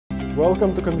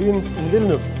Welcome to Convene in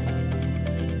Vilnius.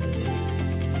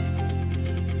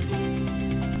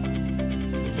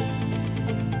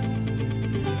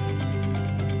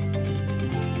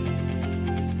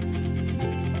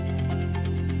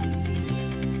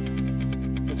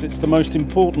 It's the most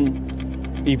important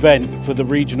event for the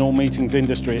regional meetings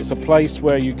industry. It's a place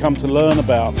where you come to learn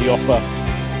about the offer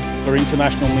for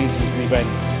international meetings and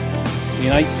events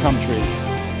in 8 countries,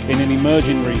 in an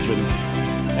emerging region,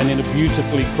 and in a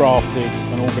beautifully crafted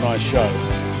and organised show.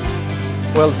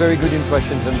 Well, very good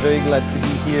impressions. I'm very glad to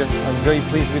be here. I'm very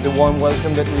pleased with the warm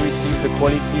welcome that we received, the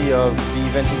quality of the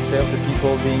event itself, the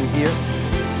people being here.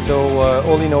 So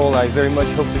all in all, I very much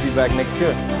hope to be back next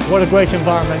year. What a great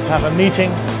environment to have a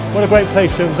meeting. What a great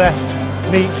place to invest,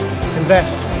 meet,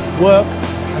 invest, work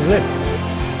and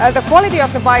live. The quality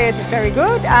of the buyers is very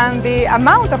good, and the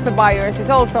amount of the buyers is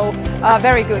also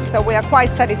very good, so we are quite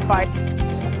satisfied.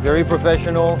 Very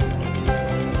professional,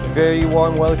 very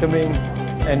warm welcoming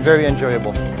and very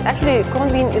enjoyable. Actually,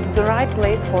 Convene is the right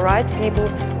place for right people,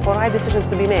 for right decisions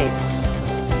to be made.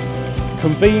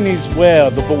 Convene is where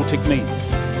the Baltic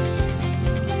meets.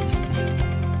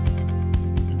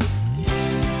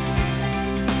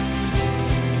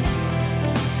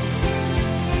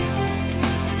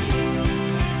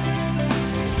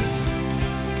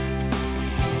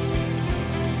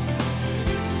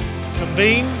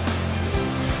 Convene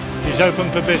is open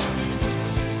for business.